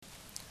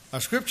Our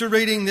scripture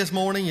reading this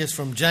morning is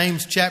from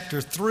James chapter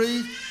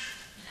 3,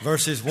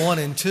 verses 1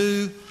 and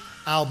 2.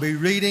 I'll be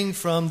reading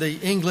from the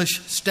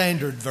English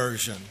Standard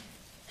Version.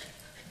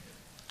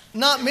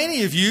 Not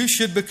many of you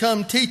should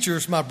become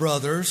teachers, my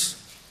brothers,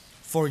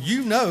 for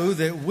you know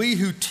that we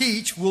who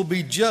teach will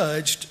be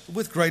judged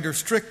with greater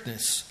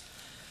strictness.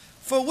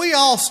 For we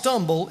all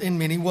stumble in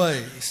many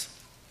ways.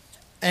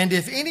 And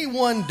if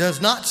anyone does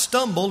not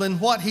stumble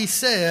in what he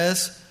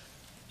says,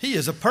 he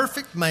is a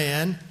perfect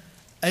man,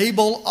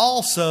 able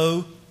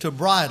also to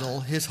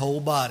bridle his whole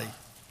body.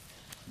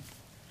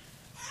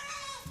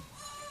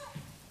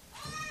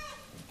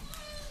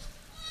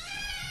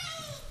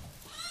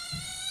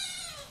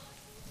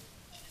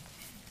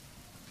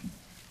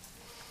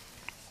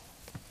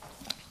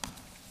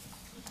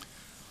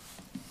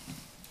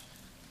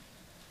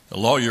 A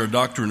lawyer, a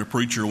doctor, and a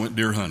preacher went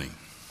deer hunting.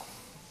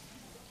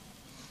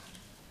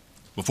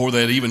 Before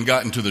they had even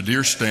gotten to the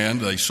deer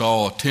stand, they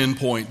saw a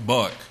 10-point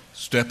buck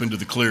step into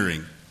the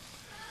clearing.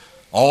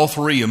 All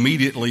three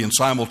immediately and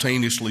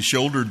simultaneously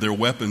shouldered their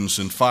weapons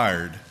and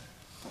fired.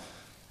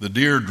 The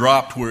deer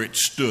dropped where it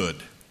stood.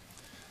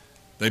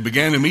 They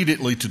began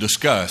immediately to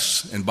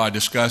discuss, and by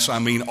discuss I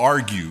mean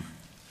argue,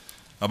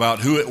 about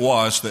who it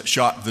was that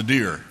shot the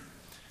deer,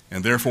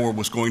 and therefore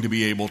was going to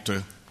be able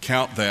to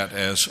count that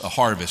as a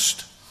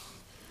harvest.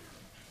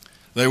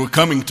 They were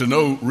coming to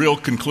no real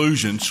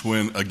conclusions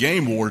when a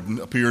game warden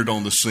appeared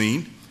on the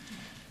scene.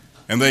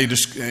 And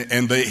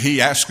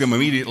he asked them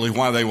immediately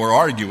why they were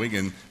arguing,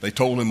 and they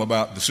told him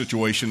about the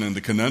situation and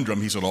the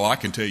conundrum. He said, I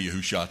can tell you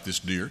who shot this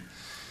deer.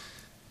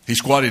 He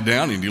squatted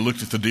down and he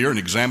looked at the deer and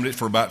examined it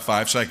for about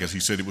 5 seconds.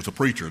 He said it was a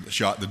preacher that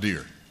shot the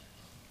deer.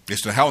 They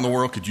said, how in the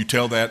world could you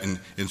tell that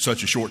in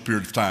such a short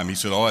period of time? He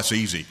said, that's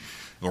easy.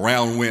 The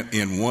round went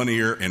in one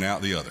ear and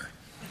out the other.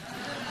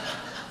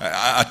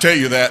 I tell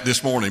you that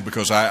this morning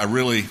because I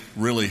really,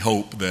 really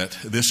hope that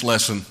this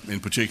lesson in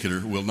particular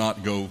will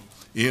not go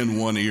in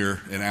one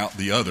ear and out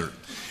the other.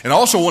 And I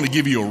also want to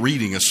give you a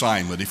reading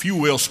assignment. If you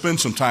will, spend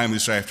some time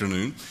this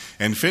afternoon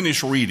and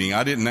finish reading.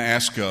 I didn't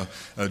ask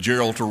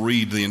Gerald to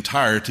read the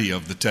entirety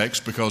of the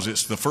text because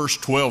it's the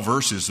first 12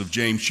 verses of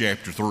James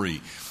chapter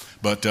 3.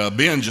 But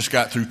Ben just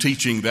got through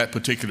teaching that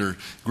particular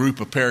group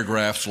of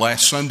paragraphs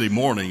last Sunday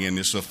morning, and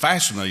it's a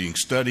fascinating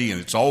study, and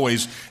it's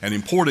always an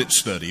important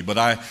study. But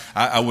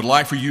I would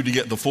like for you to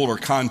get the fuller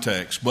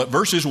context. But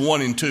verses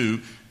 1 and 2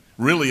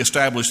 really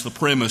establish the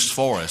premise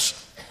for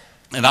us.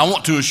 And I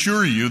want to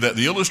assure you that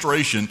the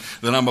illustration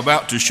that I'm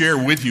about to share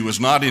with you is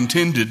not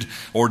intended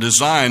or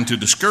designed to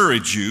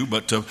discourage you,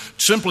 but to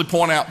simply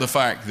point out the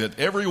fact that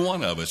every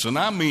one of us, and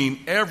I mean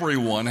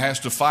everyone, has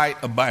to fight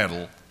a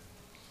battle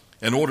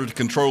in order to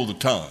control the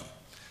tongue.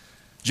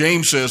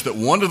 James says that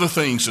one of the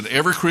things that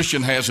every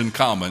Christian has in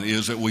common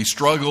is that we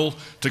struggle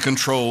to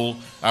control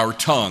our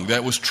tongue.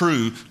 That was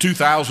true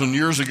 2,000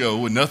 years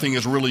ago, and nothing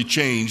has really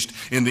changed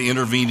in the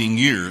intervening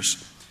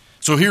years.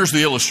 So here's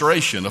the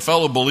illustration. A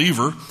fellow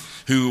believer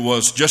who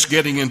was just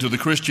getting into the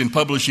Christian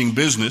publishing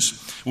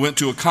business went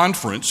to a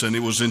conference, and it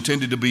was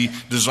intended to be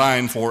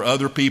designed for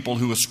other people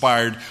who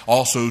aspired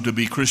also to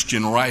be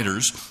Christian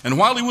writers. And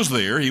while he was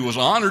there, he was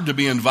honored to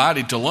be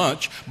invited to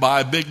lunch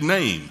by a big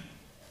name.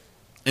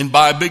 And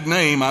by a big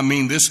name, I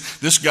mean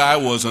this guy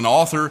was an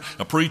author,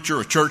 a preacher,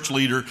 a church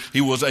leader.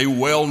 He was a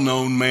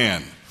well-known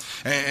man,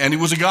 and he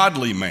was a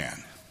godly man.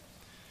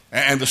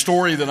 And the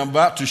story that I'm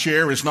about to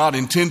share is not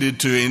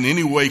intended to in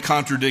any way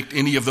contradict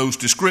any of those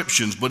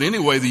descriptions. But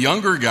anyway, the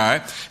younger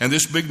guy and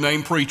this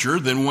big-name preacher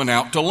then went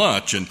out to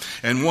lunch.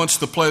 And once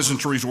the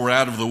pleasantries were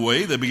out of the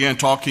way, they began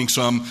talking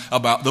some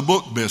about the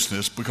book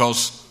business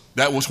because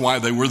that was why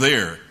they were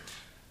there.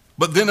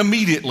 But then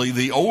immediately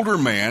the older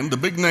man, the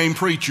big-name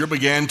preacher,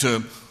 began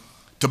to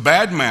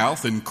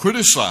badmouth and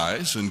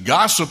criticize and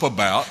gossip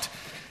about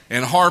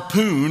and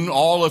harpoon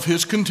all of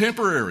his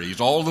contemporaries,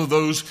 all of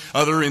those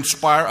other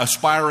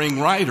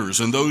aspiring writers,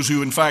 and those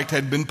who in fact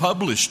had been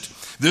published.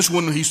 This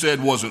one, he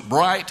said, wasn't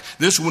bright.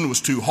 This one was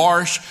too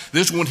harsh.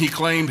 This one, he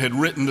claimed, had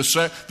written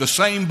the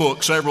same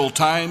book several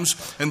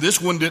times. And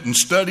this one didn't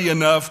study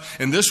enough.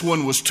 And this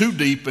one was too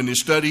deep in his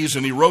studies,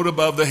 and he wrote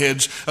above the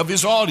heads of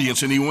his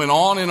audience. And he went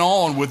on and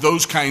on with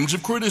those kinds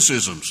of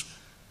criticisms.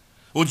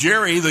 Well,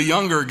 Jerry, the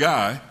younger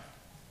guy,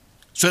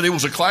 said it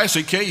was a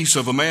classic case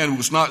of a man who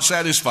was not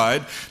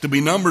satisfied to be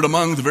numbered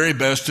among the very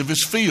best of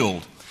his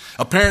field.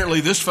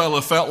 Apparently, this fellow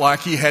felt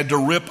like he had to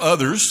rip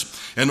others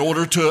in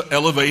order to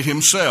elevate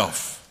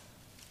himself.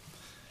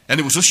 And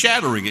it was a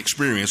shattering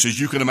experience,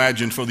 as you can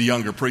imagine, for the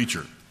younger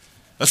preacher,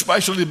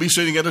 especially to be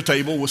sitting at a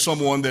table with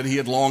someone that he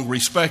had long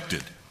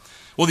respected.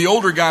 Well, the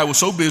older guy was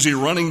so busy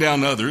running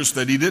down others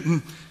that he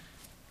didn't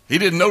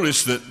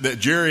notice that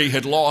Jerry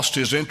had lost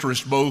his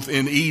interest both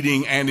in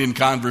eating and in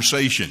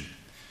conversation,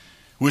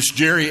 which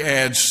Jerry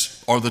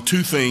adds are the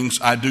two things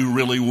I do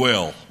really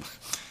well.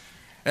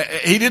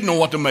 He didn't know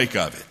what to make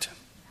of it.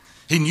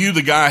 He knew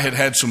the guy had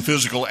had some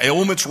physical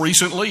ailments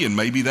recently, and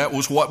maybe that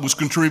was what was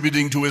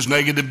contributing to his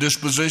negative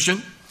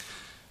disposition.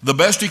 The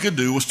best he could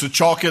do was to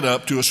chalk it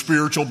up to a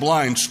spiritual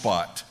blind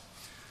spot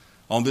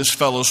on this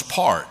fellow's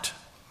part.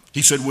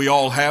 He said, we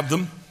all have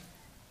them.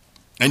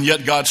 And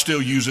yet God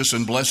still uses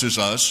and blesses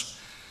us.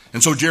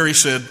 And so Jerry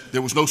said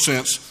there was no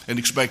sense in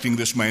expecting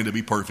this man to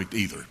be perfect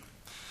either.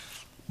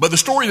 But the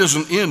story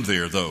doesn't end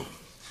there, though.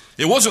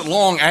 It wasn't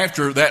long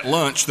after that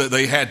lunch that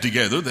they had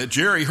together that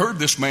Jerry heard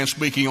this man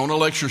speaking on a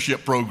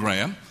lectureship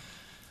program.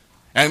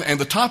 And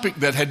the topic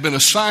that had been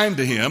assigned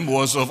to him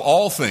was, of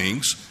all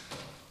things,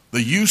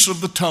 the use of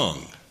the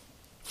tongue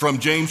from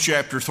James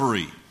chapter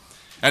 3.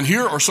 And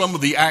here are some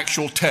of the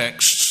actual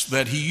texts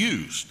that he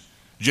used.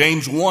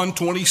 James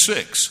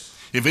 1:26.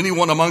 If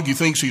anyone among you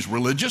thinks he's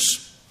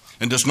religious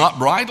and does not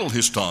bridle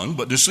his tongue,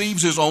 but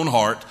deceives his own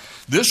heart,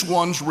 this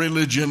one's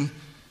religion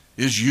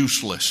is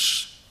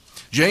useless.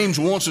 James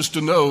wants us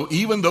to know,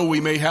 even though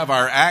we may have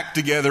our act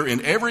together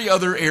in every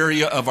other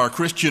area of our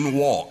Christian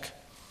walk,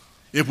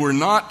 if we're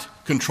not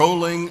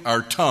controlling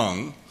our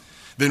tongue,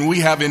 then we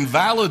have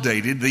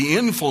invalidated the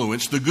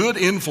influence, the good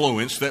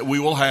influence that we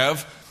will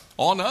have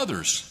on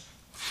others.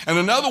 And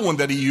another one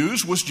that he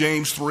used was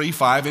James 3,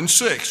 5, and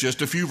 6,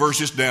 just a few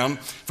verses down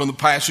from the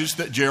passage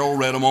that Gerald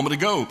read a moment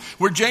ago,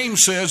 where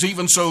James says,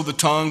 even so the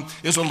tongue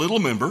is a little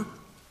member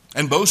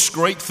and boasts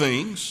great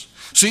things.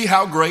 See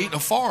how great a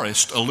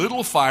forest a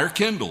little fire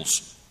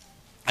kindles.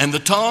 And the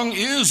tongue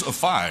is a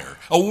fire,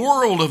 a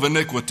world of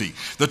iniquity.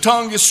 The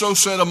tongue is so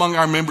set among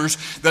our members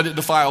that it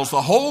defiles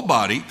the whole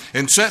body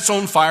and sets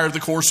on fire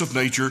the course of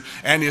nature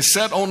and is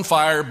set on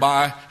fire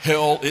by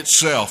hell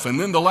itself. And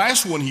then the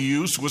last one he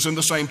used was in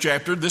the same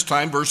chapter, this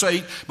time verse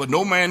 8. But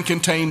no man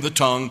can tame the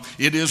tongue.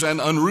 It is an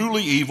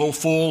unruly evil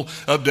full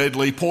of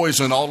deadly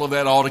poison. All of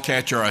that ought to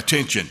catch our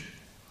attention.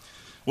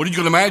 Well, you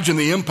can imagine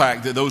the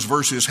impact that those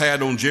verses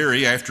had on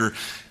Jerry after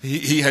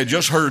he had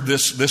just heard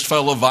this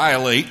fellow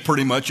violate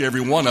pretty much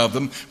every one of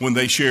them when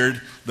they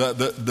shared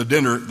the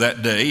dinner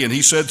that day. And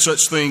he said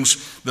such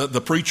things, the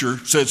preacher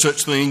said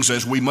such things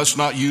as, we must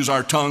not use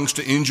our tongues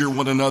to injure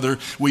one another.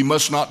 We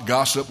must not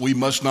gossip. We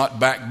must not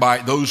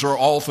backbite. Those are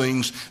all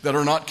things that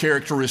are not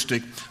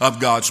characteristic of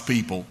God's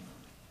people.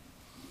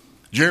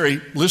 Jerry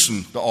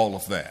listened to all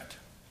of that,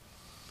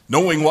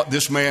 knowing what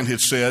this man had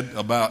said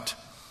about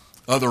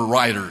other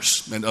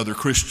writers and other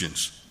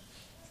Christians.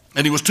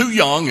 And he was too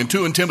young and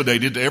too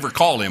intimidated to ever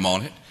call him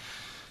on it.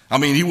 I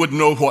mean, he wouldn't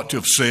know what to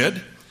have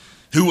said.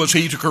 Who was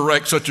he to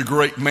correct such a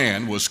great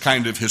man was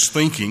kind of his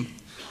thinking.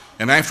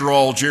 And after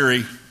all,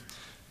 Jerry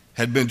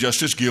had been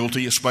just as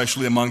guilty,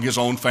 especially among his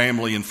own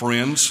family and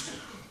friends.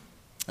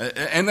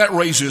 And that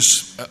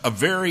raises a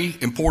very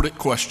important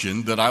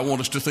question that I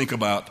want us to think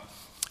about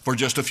for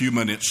just a few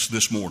minutes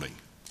this morning.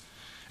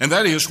 And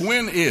that is,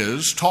 when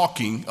is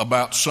talking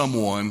about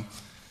someone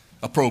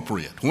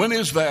appropriate? When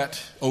is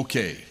that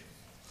okay?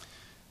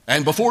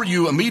 And before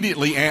you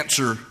immediately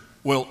answer,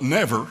 well,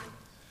 never,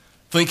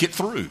 think it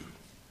through.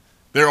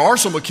 There are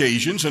some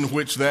occasions in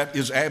which that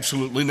is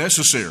absolutely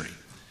necessary.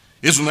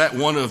 Isn't that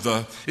one of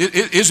the,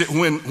 is it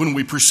when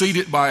we precede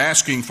it by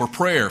asking for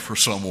prayer for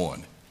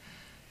someone?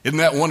 Isn't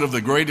that one of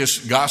the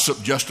greatest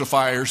gossip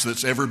justifiers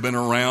that's ever been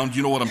around?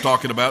 You know what I'm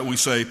talking about? We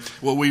say,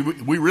 well, we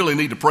really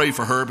need to pray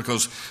for her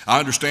because I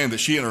understand that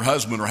she and her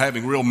husband are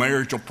having real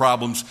marital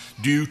problems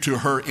due to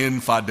her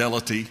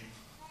infidelity.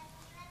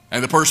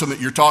 And the person that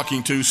you're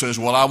talking to says,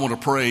 well, I want to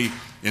pray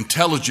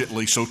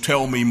intelligently, so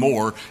tell me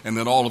more. And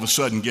then all of a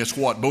sudden, guess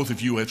what? Both of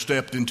you have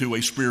stepped into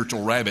a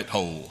spiritual rabbit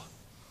hole.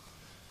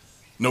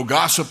 No,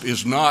 gossip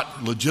is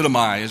not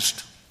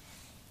legitimized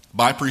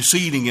by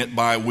preceding it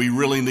by, we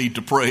really need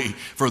to pray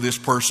for this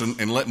person,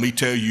 and let me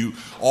tell you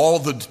all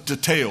the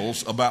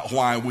details about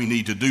why we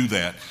need to do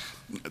that.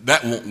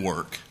 That won't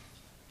work.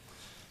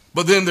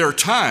 But then there are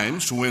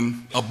times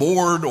when a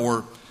board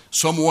or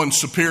someone's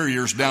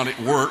superiors down at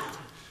work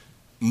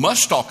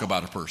must talk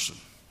about a person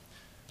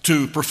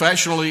to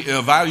professionally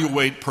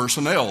evaluate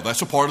personnel.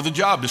 That's a part of the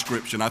job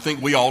description. I think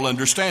we all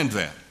understand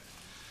that.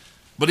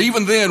 But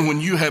even then,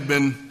 when you have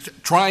been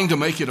trying to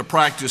make it a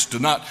practice to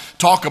not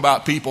talk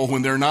about people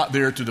when they're not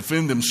there to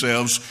defend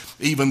themselves,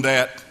 even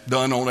that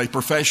done on a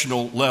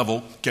professional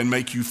level can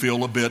make you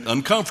feel a bit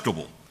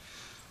uncomfortable.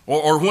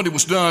 Or when it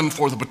was done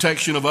for the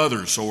protection of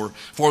others or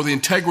for the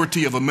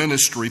integrity of a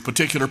ministry,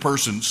 particular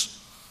persons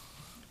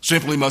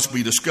simply must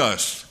be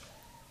discussed.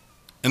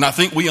 And I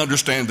think we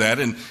understand that,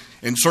 and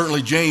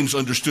certainly James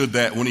understood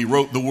that when he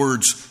wrote the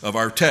words of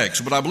our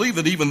text. But I believe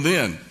that even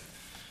then,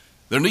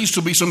 there needs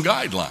to be some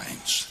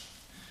guidelines.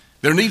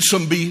 There needs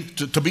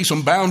to be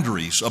some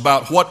boundaries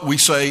about what we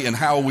say and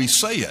how we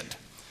say it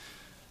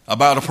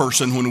about a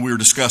person when we're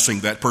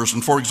discussing that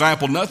person. For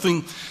example,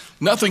 nothing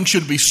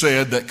should be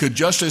said that could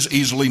just as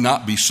easily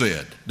not be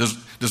said.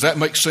 Does that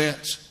make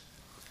sense?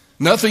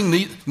 Nothing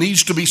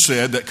needs to be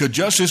said that could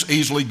just as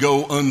easily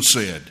go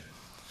unsaid.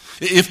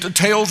 If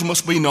details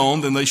must be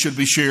known, then they should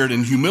be shared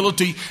in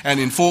humility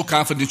and in full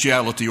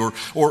confidentiality.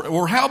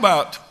 Or how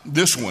about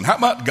this one? How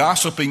about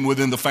gossiping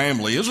within the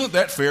family? Isn't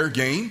that fair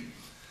game?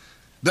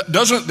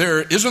 Isn't there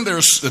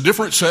a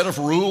different set of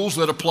rules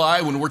that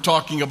apply when we're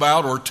talking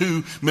about or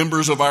two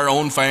members of our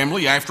own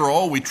family? After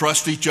all, we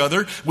trust each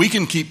other. We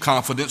can keep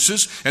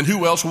confidences, and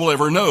who else will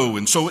ever know?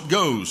 And so it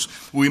goes.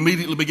 We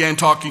immediately began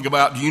talking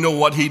about, do you know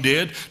what he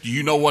did? Do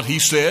you know what he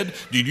said?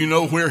 Did you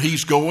know where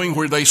he's going,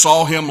 where they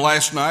saw him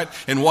last night,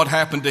 and what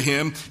happened to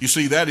him? You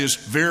see, that is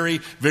very,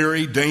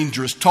 very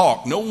dangerous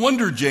talk. No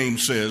wonder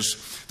James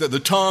says that the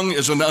tongue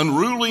is an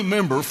unruly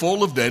member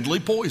full of deadly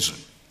poison.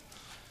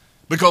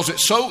 Because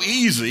it's so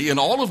easy in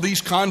all of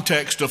these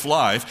contexts of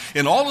life,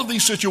 in all of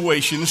these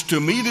situations, to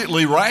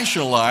immediately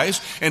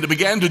rationalize and to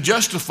begin to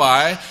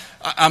justify,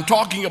 I'm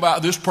talking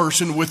about this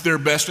person with their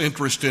best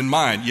interest in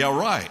mind. Yeah,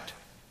 right.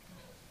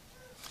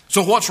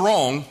 So what's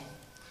wrong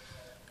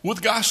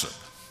with gossip?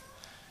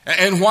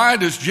 And why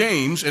does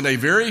James, in a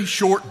very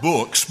short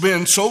book,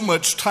 spend so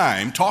much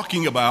time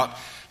talking about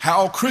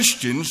how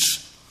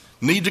Christians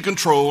need to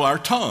control our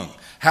tongue?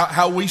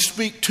 How we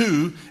speak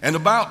to and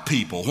about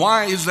people.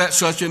 Why is that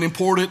such an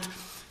important,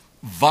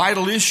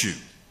 vital issue?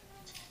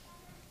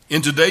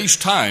 In today's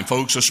time,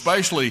 folks,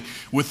 especially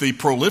with the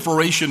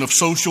proliferation of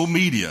social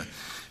media,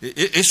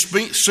 it's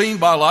seen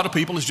by a lot of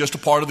people as just a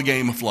part of the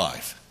game of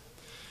life.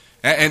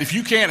 And if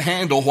you can't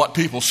handle what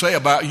people say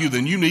about you,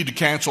 then you need to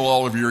cancel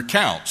all of your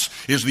accounts,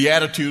 is the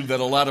attitude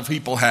that a lot of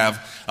people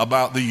have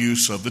about the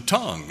use of the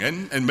tongue.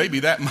 And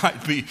maybe that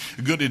might be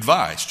good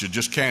advice, to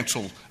just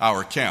cancel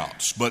our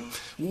accounts. But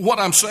what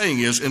I'm saying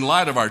is, in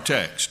light of our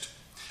text,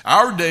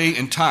 our day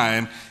and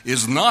time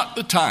is not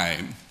the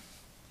time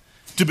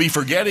to be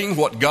forgetting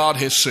what God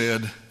has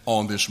said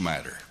on this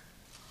matter.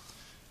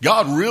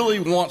 God really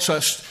wants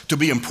us to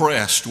be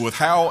impressed with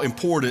how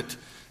important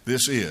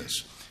this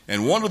is.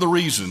 And one of the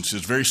reasons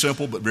is very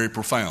simple but very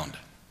profound.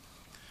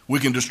 We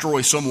can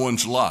destroy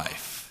someone's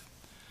life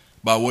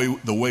by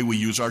the way we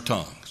use our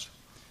tongues.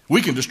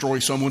 We can destroy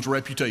someone's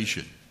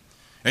reputation.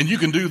 And you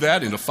can do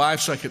that in a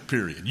 5-second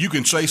period. You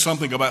can say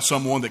something about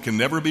someone that can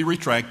never be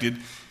retracted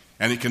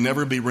and it can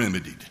never be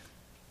remedied.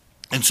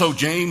 And so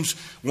James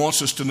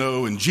wants us to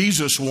know, and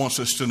Jesus wants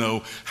us to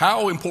know,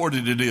 how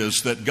important it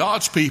is that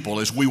God's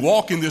people, as we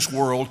walk in this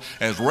world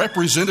as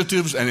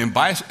representatives and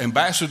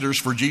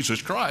ambassadors for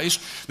Jesus Christ,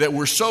 that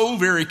we're so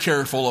very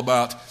careful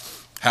about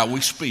how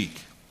we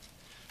speak,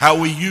 how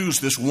we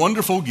use this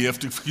wonderful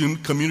gift of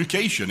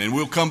communication. And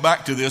we'll come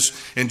back to this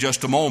in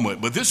just a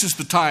moment. But this is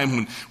the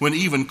time when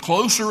even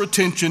closer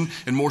attention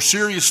and more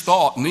serious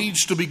thought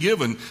needs to be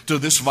given to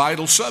this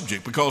vital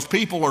subject, because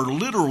people are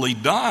literally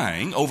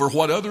dying over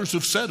what others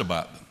have said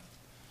about them.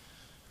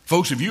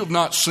 Folks, if you have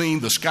not seen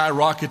the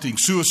skyrocketing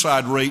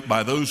suicide rate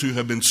by those who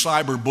have been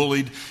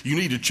cyber-bullied, you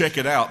need to check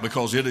it out,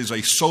 because it is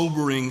a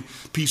sobering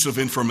piece of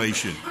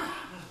information.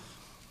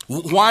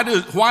 Why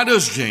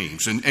does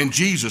James and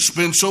Jesus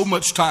spend so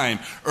much time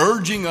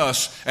urging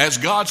us as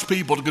God's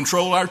people to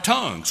control our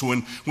tongues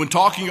when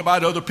talking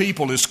about other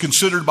people is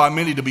considered by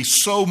many to be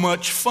so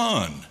much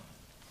fun?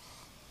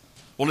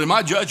 Well, in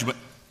my judgment,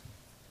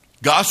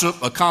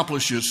 gossip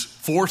accomplishes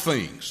 4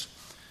 things.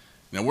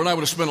 Now, we're not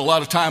going to spend a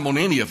lot of time on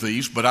any of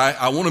these, but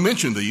I want to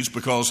mention these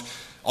because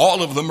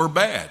all of them are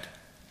bad.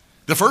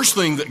 The first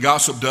thing that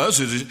gossip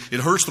does is it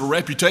hurts the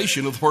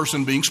reputation of the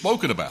person being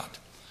spoken about.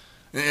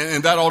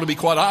 And that ought to be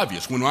quite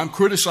obvious. When I'm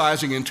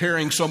criticizing and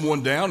tearing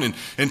someone down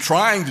and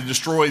trying to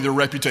destroy their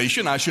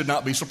reputation, I should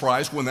not be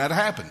surprised when that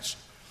happens.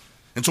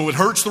 And so it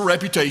hurts the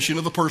reputation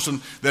of the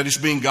person that is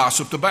being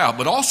gossiped about.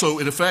 But also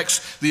it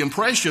affects the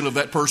impression of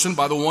that person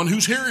by the one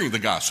who's hearing the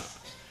gossip.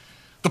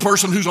 The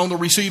person who's on the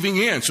receiving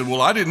end said,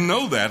 well, I didn't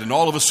know that. And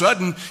all of a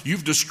sudden,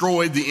 you've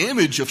destroyed the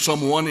image of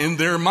someone in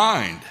their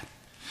mind.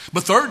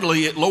 But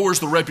thirdly, it lowers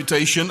the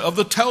reputation of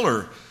the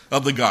teller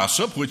of the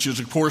gossip, which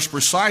is, of course,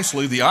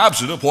 precisely the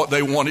opposite of what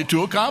they wanted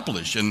to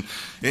accomplish. And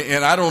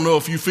I don't know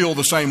if you feel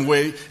the same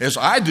way as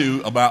I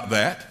do about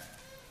that.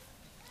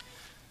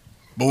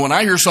 But when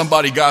I hear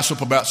somebody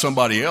gossip about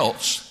somebody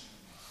else,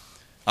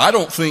 I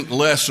don't think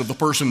less of the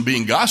person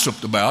being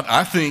gossiped about.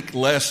 I think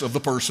less of the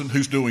person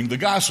who's doing the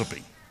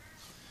gossiping.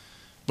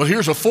 But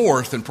here's a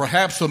fourth and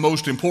perhaps the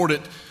most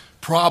important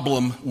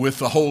problem with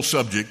the whole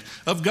subject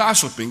of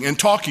gossiping and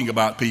talking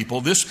about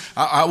people.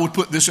 I would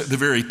put this at the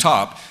very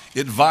top.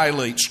 It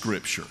violates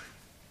Scripture.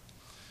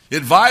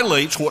 It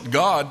violates what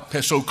God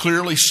has so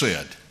clearly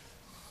said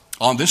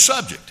on this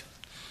subject.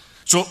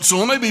 So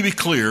let me be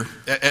clear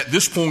at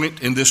this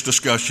point in this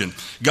discussion.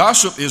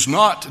 Gossip is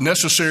not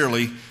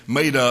necessarily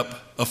made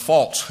up of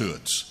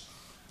falsehoods.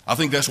 I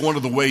think that's one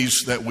of the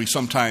ways that we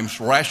sometimes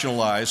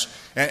rationalize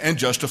and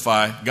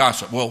justify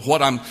gossip. Well,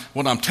 what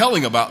I'm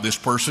telling about this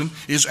person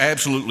is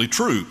absolutely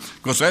true,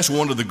 because that's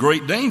one of the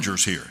great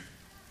dangers here.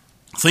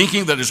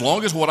 Thinking that as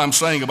long as what I'm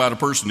saying about a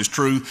person is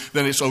true,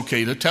 then it's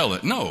okay to tell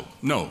it. No.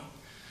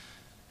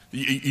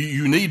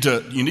 You need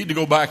to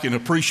go back and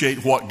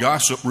appreciate what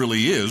gossip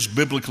really is,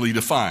 biblically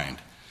defined.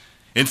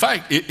 In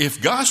fact,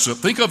 if gossip,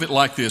 think of it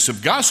like this: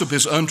 if gossip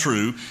is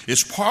untrue,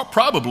 it's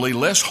probably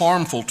less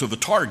harmful to the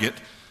target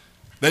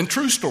than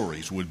true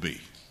stories would be.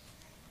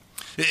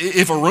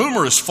 If a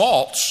rumor is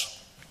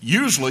false,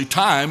 usually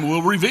time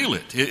will reveal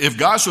it. If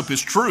gossip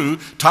is true,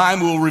 time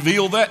will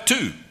reveal that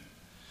too.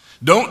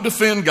 Don't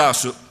defend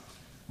gossip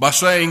by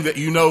saying that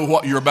you know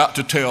what you're about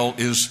to tell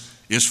is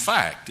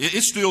fact.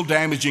 It's still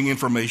damaging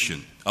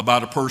information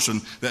about a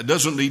person that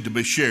doesn't need to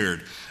be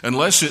shared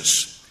unless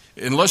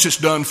it's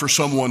done for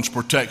someone's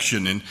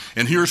protection.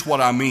 And here's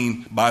what I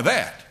mean by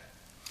that.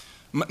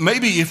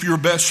 Maybe if your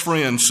best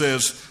friend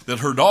says that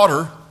her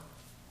daughter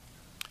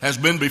has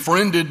been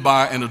befriended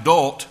by an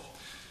adult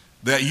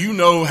that you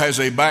know has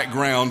a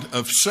background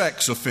of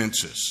sex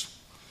offenses,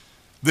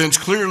 then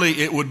clearly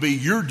it would be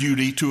your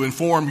duty to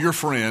inform your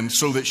friend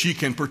so that she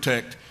can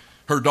protect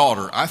her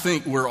daughter. I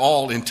think we're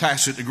all in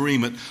tacit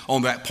agreement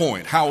on that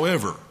point.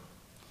 However,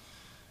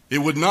 it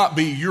would not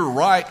be your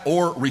right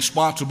or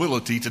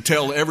responsibility to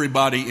tell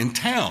everybody in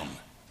town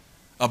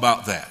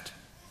about that.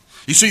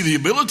 You see, the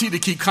ability to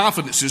keep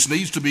confidences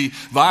needs to be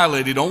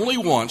violated only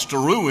once to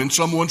ruin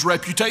someone's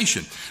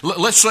reputation.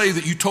 Let's say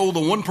that you told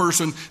the one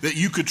person that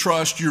you could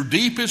trust your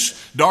deepest,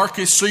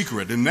 darkest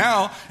secret, and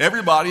now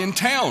everybody in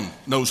town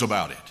knows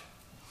about it.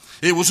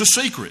 It was a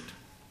secret.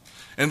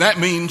 And that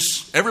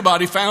means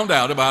everybody found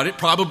out about it,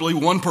 probably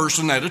one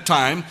person at a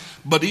time,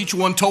 but each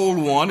one told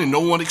one, and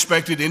no one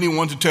expected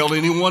anyone to tell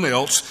anyone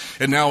else,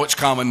 and now it's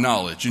common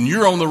knowledge. And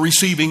you're on the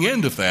receiving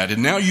end of that,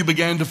 and now you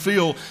began to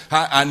feel,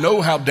 I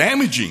know how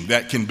damaging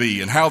that can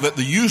be, and how that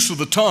the use of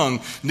the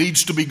tongue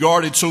needs to be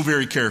guarded so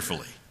very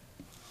carefully.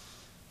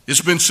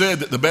 It's been said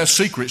that the best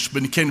secrets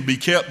can be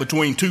kept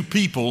between two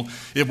people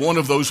if one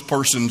of those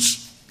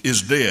persons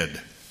is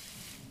dead.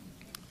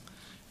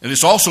 And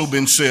it's also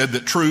been said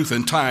that truth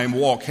and time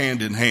walk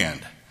hand in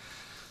hand.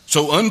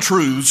 So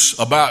untruths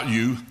about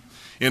you,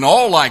 in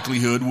all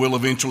likelihood, will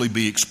eventually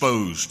be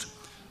exposed.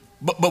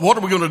 But what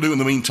are we going to do in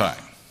the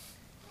meantime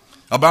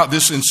about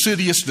this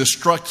insidious,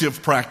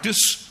 destructive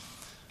practice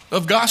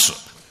of gossip,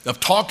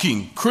 of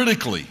talking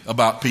critically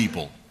about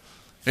people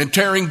and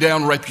tearing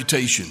down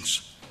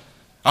reputations?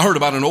 I heard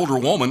about an older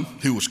woman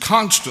who was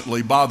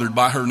constantly bothered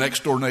by her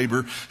next-door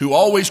neighbor who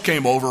always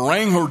came over,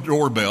 rang her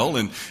doorbell,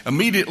 and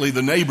immediately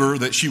the neighbor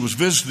that she was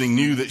visiting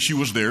knew that she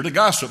was there to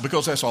gossip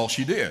because that's all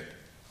she did.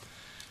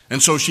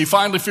 And so she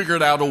finally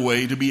figured out a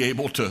way to be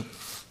able to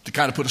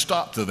kind of put a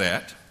stop to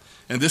that.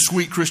 And this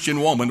sweet Christian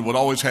woman would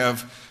always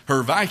have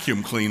her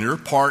vacuum cleaner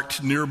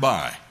parked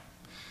nearby.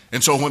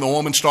 And so when the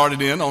woman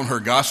started in on her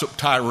gossip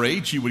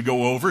tirade, she would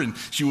go over and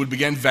she would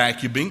begin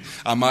vacuuming,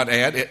 I might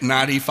add, at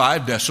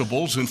 95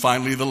 decibels. And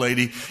finally the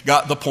lady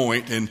got the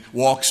point and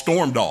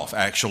stormed off,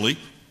 actually.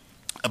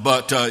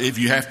 But if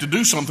you have to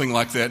do something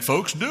like that,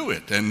 folks, do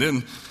it. And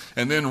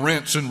then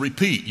rinse and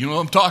repeat. You know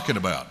what I'm talking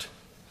about.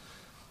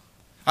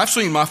 I've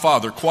seen my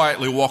father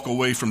quietly walk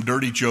away from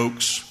dirty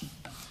jokes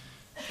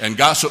and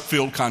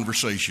gossip-filled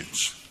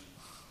conversations.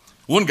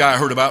 One guy I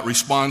heard about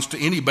responds to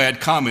any bad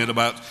comment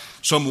about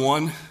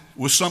someone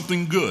with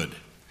something good.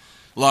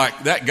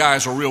 Like, that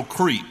guy's a real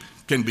creep,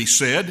 can be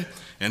said.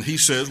 And he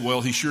says,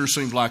 well, he sure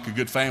seemed like a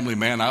good family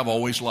man. I've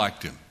always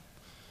liked him.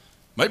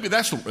 Maybe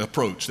that's the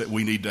approach that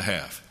we need to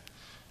have.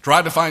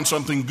 Try to find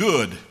something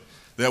good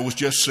that was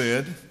just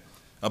said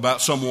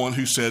about someone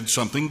who said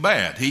something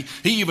bad. He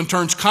even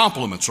turns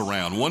compliments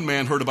around. One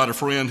man heard about a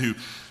friend who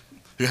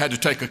had to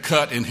take a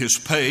cut in his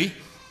pay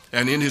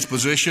and in his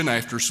position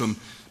after some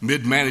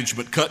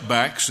mid-management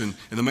cutbacks, and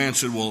the man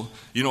said, well,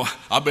 you know,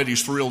 I bet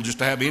he's thrilled just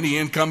to have any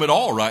income at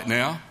all right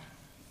now,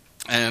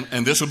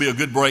 and this will be a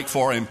good break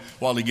for him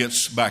while he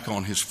gets back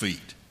on his feet.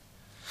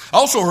 I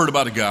also heard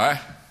about a guy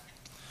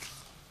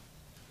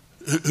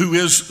who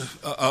is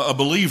a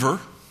believer,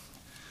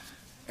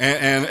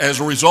 and as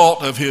a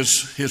result of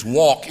his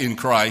walk in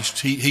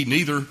Christ, he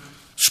neither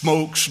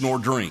smokes nor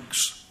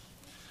drinks.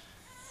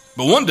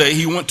 But one day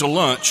he went to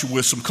lunch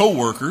with some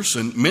coworkers,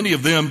 and many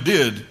of them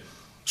did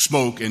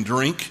smoke and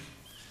drink.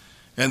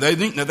 And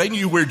they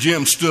knew where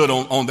Jim stood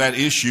on that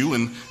issue,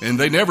 and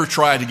they never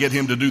tried to get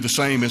him to do the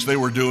same as they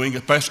were doing,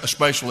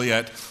 especially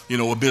at,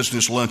 a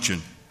business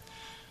luncheon.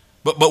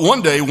 But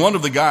one day, one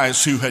of the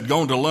guys who had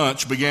gone to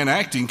lunch began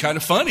acting kind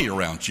of funny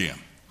around Jim.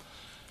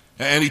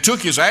 And he took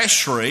his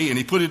ashtray and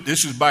he put it,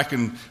 this is back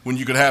when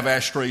you could have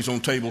ashtrays on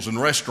tables in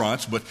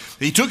restaurants, but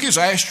he took his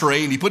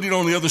ashtray and he put it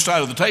on the other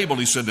side of the table.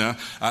 He said, now,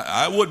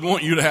 I wouldn't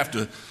want you to have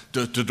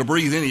to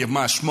breathe any of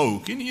my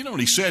smoke. And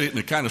he said it in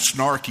a kind of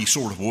snarky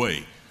sort of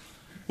way.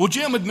 Well,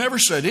 Jim had never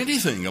said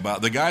anything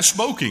about the guy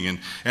smoking,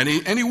 and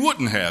he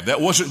wouldn't have.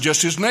 That wasn't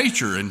just his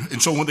nature. And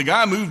so when the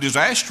guy moved his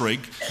ashtray,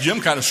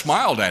 Jim kind of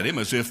smiled at him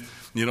as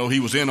if, he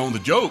was in on the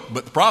joke.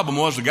 But the problem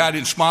was the guy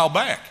didn't smile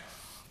back.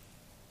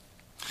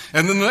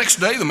 And then the next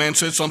day, the man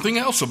said something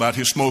else about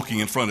his smoking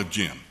in front of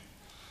Jim.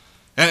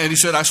 And he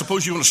said, I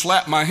suppose you want to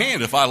slap my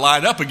hand if I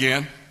light up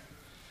again.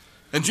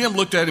 And Jim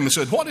looked at him and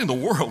said, what in the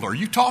world are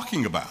you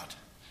talking about?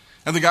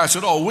 And the guy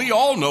said, oh, we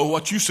all know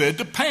what you said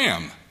to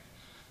Pam.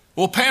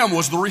 Well, Pam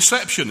was the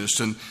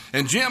receptionist, and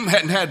Jim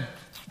hadn't had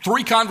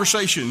 3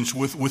 conversations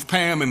with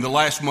Pam in the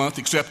last month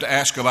except to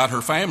ask about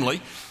her family.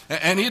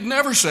 And he had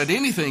never said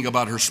anything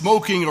about her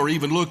smoking or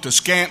even looked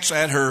askance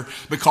at her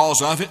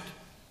because of it.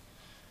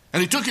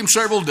 And it took him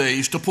several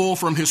days to pull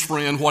from his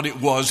friend what it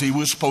was he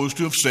was supposed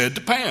to have said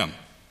to Pam.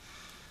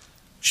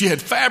 She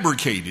had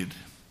fabricated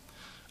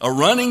a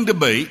running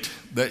debate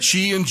that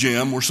she and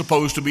Jim were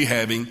supposed to be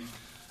having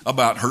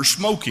about her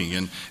smoking,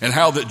 and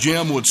how that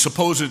Jim would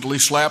supposedly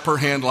slap her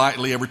hand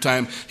lightly every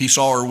time he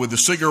saw her with a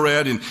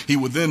cigarette, and he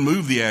would then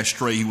move the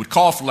ashtray, he would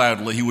cough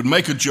loudly, he would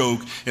make a joke,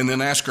 and then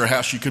ask her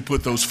how she could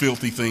put those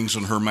filthy things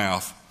in her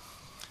mouth.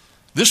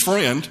 This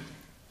friend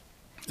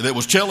that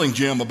was telling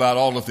Jim about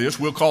all of this,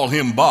 we'll call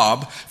him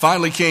Bob,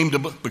 finally came to,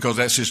 because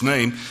that's his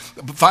name,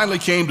 finally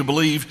came to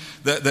believe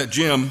that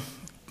Jim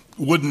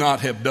would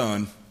not have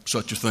done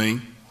such a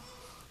thing.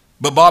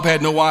 But Bob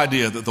had no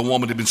idea that the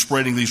woman had been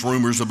spreading these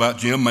rumors about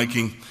Jim,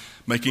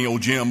 making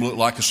old Jim look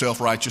like a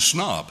self-righteous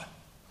snob.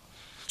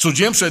 So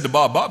Jim said to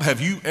Bob, "Bob, have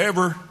you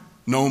ever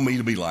known me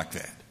to be like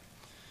that?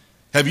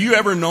 Have you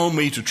ever known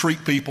me to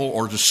treat people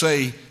or to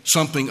say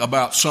something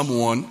about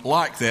someone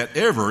like that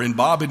ever?" And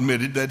Bob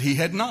admitted that he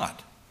had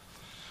not.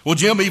 Well,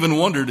 Jim even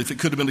wondered if it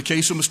could have been a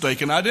case of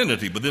mistaken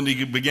identity, but then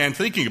he began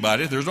thinking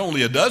about it. There's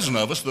only a dozen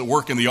of us that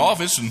work in the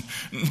office, and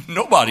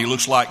nobody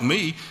looks like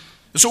me.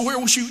 So where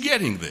was she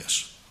getting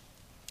this?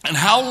 And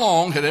how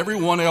long had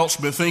everyone else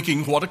been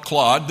thinking what a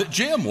clod that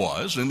Jim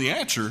was? And the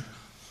answer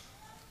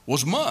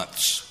was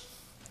months.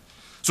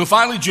 So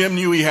finally, Jim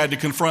knew he had to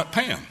confront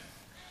Pam.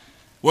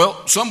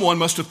 Well, someone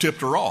must have tipped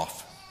her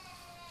off,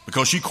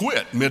 because she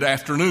quit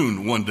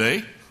mid-afternoon one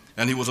day,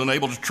 and he was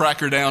unable to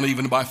track her down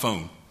even by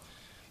phone.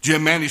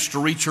 Jim managed to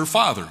reach her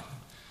father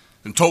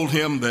and told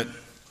him that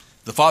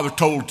the father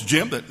told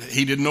Jim that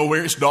he didn't know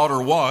where his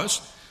daughter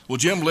was. Well,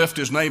 Jim left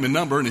his name and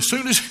number, and as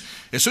soon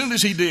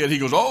as he did, he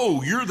goes,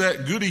 "Oh, you're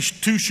that goody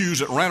two-shoes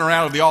that ran her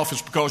out of the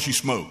office because she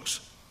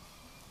smokes."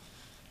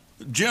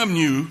 Jim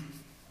knew,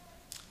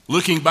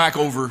 looking back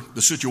over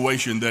the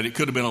situation, that it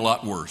could have been a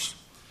lot worse.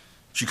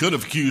 She could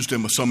have accused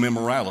him of some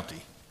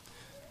immorality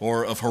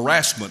or of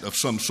harassment of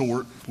some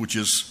sort, which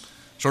is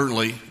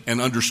certainly and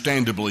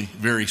understandably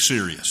very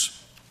serious.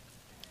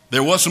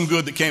 There was some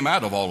good that came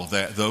out of all of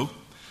that, though.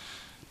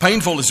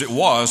 Painful as it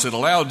was, it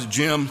allowed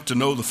Jim to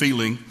know the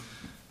feeling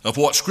of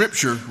what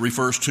Scripture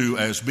refers to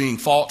as being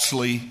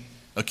falsely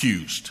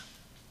accused.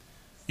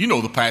 You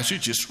know the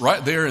passage. It's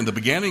right there in the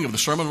beginning of the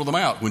Sermon on the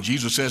Mount when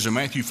Jesus says in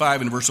Matthew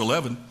 5 and verse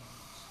 11,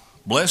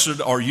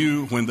 "Blessed are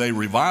you when they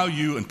revile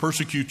you and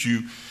persecute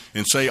you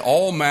and say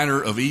all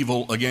manner of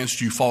evil against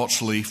you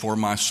falsely for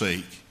my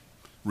sake.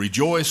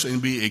 Rejoice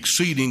and be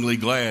exceedingly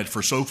glad,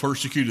 for so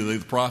persecuted they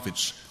the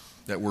prophets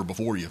that were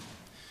before you."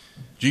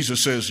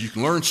 Jesus says you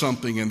can learn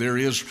something, and there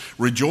is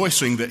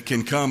rejoicing that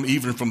can come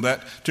even from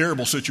that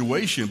terrible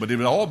situation, but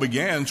it all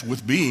begins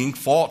with being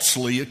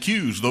falsely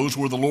accused. Those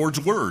were the Lord's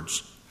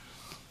words.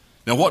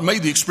 Now, what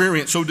made the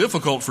experience so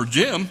difficult for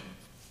Jim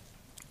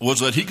was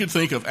that he could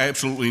think of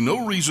absolutely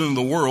no reason in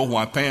the world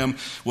why Pam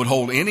would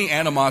hold any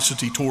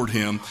animosity toward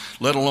him,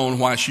 let alone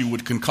why she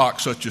would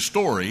concoct such a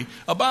story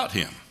about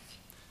him,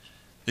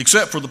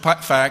 except for the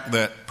fact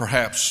that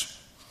perhaps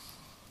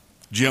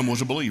Jim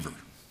was a believer.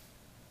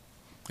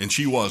 And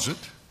she wasn't,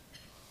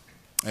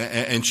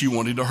 and she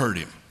wanted to hurt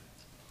him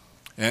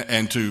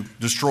and to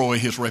destroy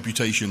his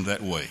reputation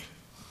that way.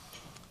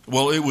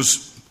 Well, it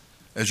was,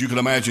 as you can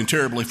imagine,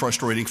 terribly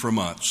frustrating for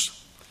months.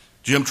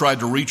 Jim tried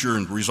to reach her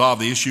and resolve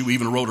the issue,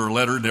 even wrote her a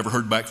letter, never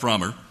heard back from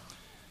her.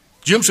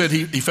 Jim said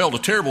he felt a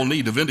terrible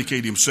need to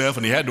vindicate himself,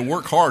 and he had to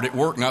work hard at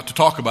work not to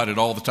talk about it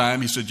all the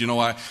time. He said,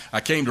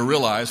 I came to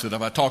realize that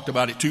if I talked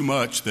about it too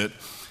much, that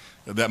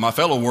my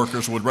fellow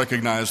workers would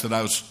recognize that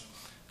I was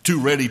too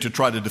ready to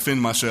try to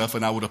defend myself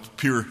and I would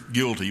appear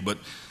guilty. But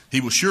he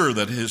was sure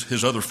that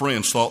his other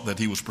friends thought that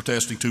he was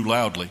protesting too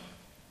loudly.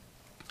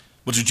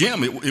 But to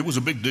Jim, it was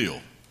a big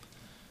deal,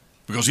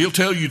 because he'll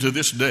tell you to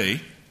this day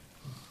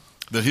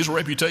that his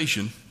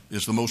reputation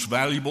is the most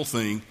valuable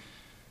thing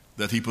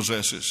that he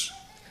possesses.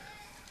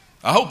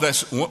 I hope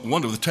that's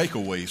one of the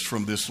takeaways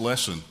from this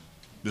lesson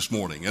this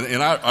morning.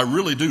 And I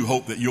really do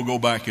hope that you'll go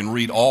back and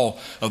read all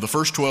of the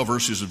first 12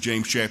 verses of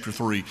James chapter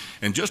 3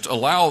 and just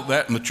allow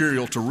that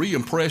material to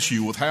re-impress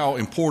you with how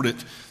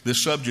important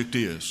this subject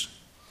is.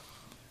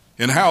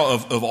 And how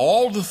of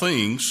all the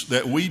things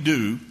that we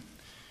do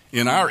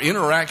in our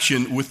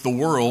interaction with the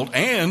world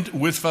and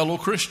with fellow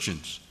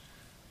Christians,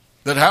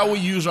 that how we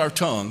use our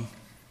tongue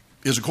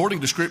is,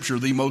 according to Scripture,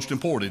 the most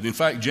important. In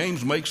fact,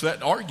 James makes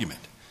that argument.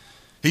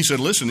 He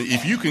said, listen,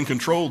 if you can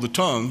control the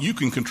tongue, you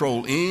can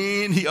control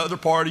any other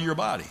part of your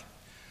body.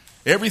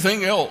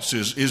 Everything else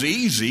is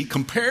easy,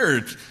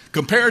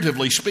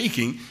 comparatively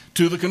speaking,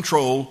 to the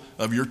control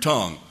of your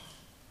tongue.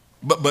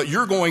 But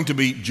you're going to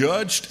be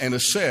judged and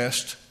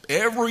assessed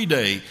every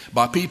day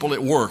by people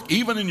at work,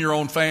 even in your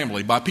own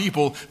family, by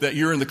people that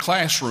you're in the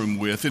classroom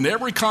with. In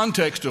every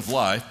context of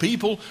life,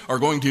 people are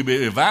going to be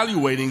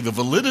evaluating the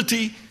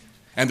validity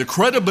and the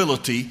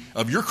credibility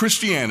of your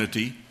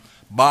Christianity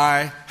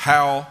by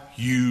how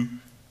you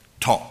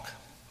talk,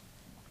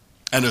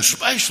 and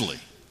especially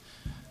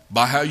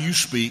by how you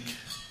speak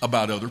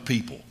about other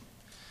people.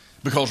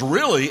 Because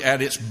really,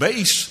 at its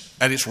base,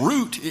 at its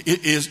root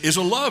is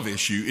a love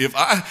issue.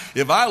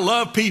 If I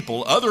love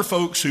people, other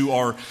folks who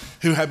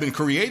have been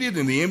created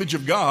in the image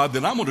of God,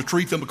 then I'm going to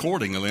treat them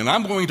accordingly. And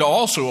I'm going to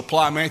also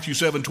apply Matthew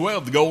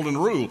 7:12, the golden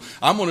rule.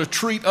 I'm going to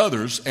treat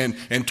others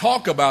and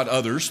talk about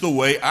others the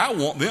way I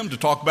want them to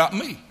talk about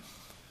me.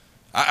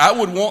 I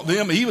would want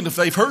them, even if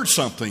they've heard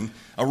something,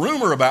 a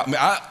rumor about me,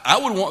 I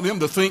would want them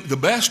to think the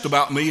best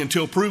about me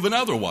until proven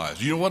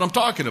otherwise. You know what I'm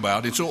talking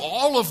about? And so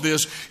all of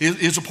this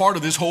is a part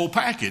of this whole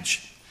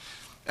package.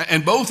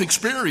 And both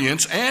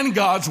experience and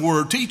God's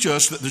Word teach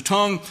us that the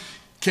tongue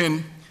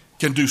can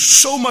do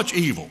so much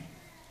evil.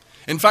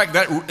 In fact,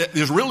 that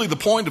is really the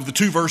point of the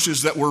two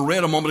verses that were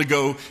read a moment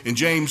ago in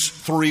James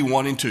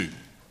 3:1 and 2.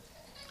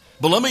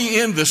 But let me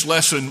end this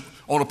lesson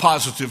on a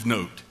positive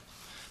note.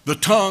 The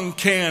tongue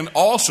can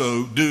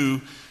also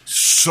do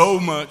so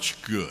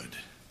much good.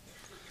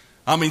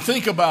 I mean,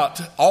 think about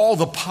all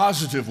the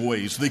positive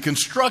ways, the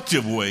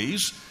constructive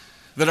ways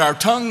that our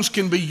tongues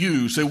can be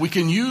used, that we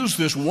can use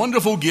this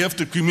wonderful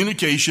gift of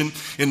communication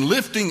in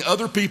lifting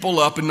other people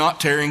up and not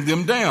tearing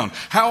them down.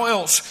 How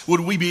else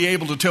would we be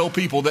able to tell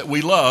people that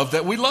we love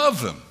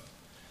them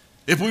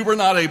if we were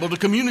not able to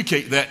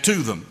communicate that to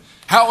them?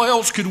 How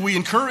else could we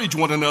encourage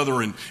one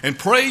another and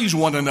praise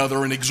one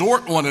another and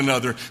exhort one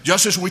another,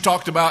 just as we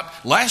talked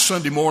about last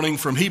Sunday morning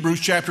from Hebrews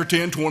chapter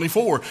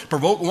 10:24,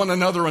 provoke one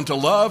another unto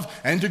love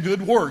and to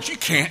good works. You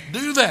can't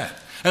do that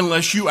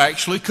unless you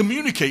actually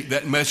communicate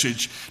that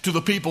message to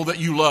the people that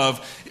you love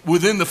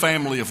within the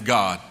family of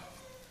God.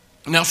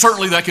 Now,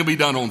 certainly that can be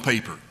done on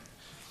paper.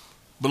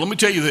 But let me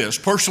tell you this,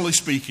 personally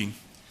speaking,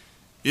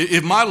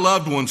 if my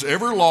loved ones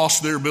ever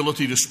lost their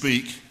ability to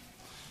speak,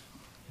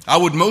 I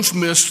would most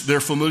miss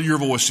their familiar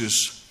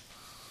voices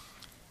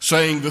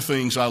saying the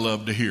things I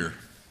love to hear.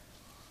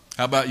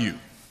 How about you?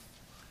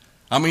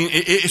 I mean,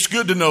 it's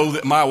good to know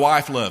that my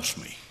wife loves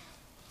me,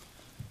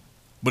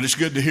 but it's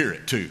good to hear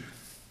it too.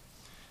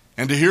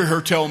 And to hear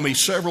her tell me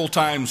several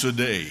times a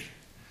day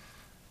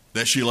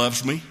that she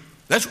loves me.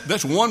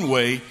 That's one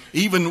way,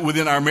 even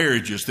within our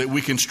marriages, that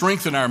we can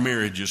strengthen our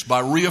marriages by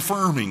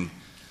reaffirming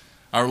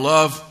our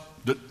love,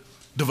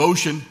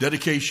 devotion,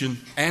 dedication,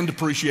 and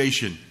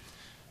appreciation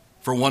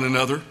for one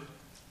another.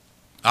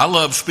 I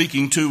love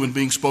speaking to and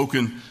being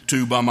spoken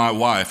to by my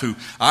wife, who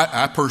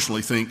I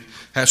personally think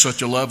has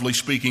such a lovely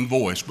speaking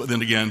voice, but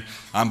then again,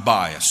 I'm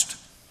biased.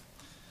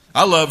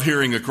 I love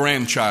hearing a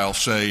grandchild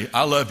say,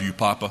 "I love you,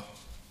 Papa."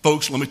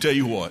 Folks, let me tell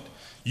you what,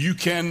 you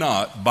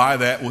cannot buy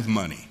that with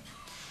money.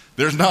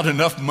 There's not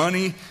enough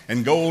money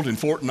and gold in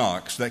Fort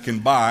Knox that can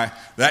buy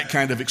that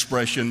kind of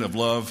expression of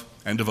love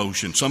and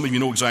devotion. Some of you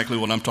know exactly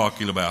what I'm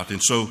talking about.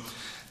 And so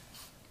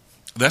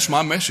that's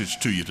my message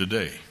to you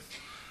today.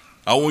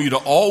 I want you to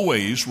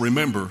always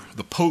remember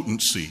the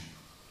potency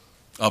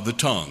of the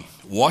tongue.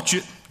 Watch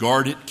it,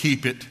 guard it,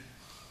 keep it,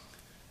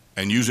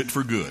 and use it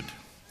for good.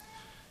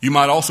 You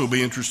might also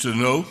be interested to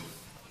know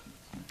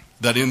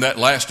that in that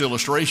last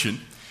illustration,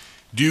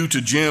 due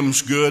to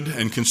Jim's good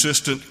and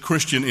consistent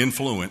Christian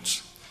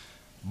influence,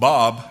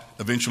 Bob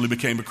eventually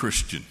became a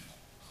Christian.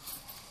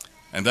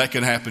 And that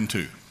can happen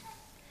too.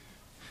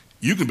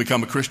 You can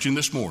become a Christian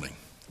this morning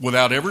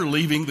without ever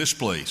leaving this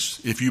place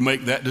if you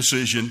make that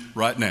decision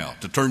right now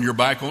to turn your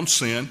back on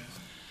sin,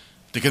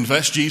 to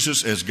confess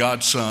Jesus as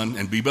God's Son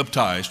and be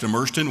baptized,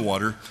 immersed in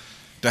water,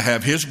 to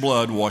have His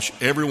blood wash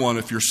every one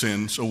of your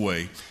sins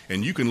away.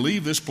 And you can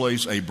leave this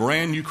place a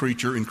brand new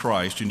creature in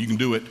Christ, and you can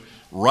do it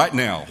right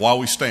now while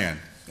we stand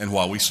and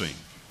while we sing.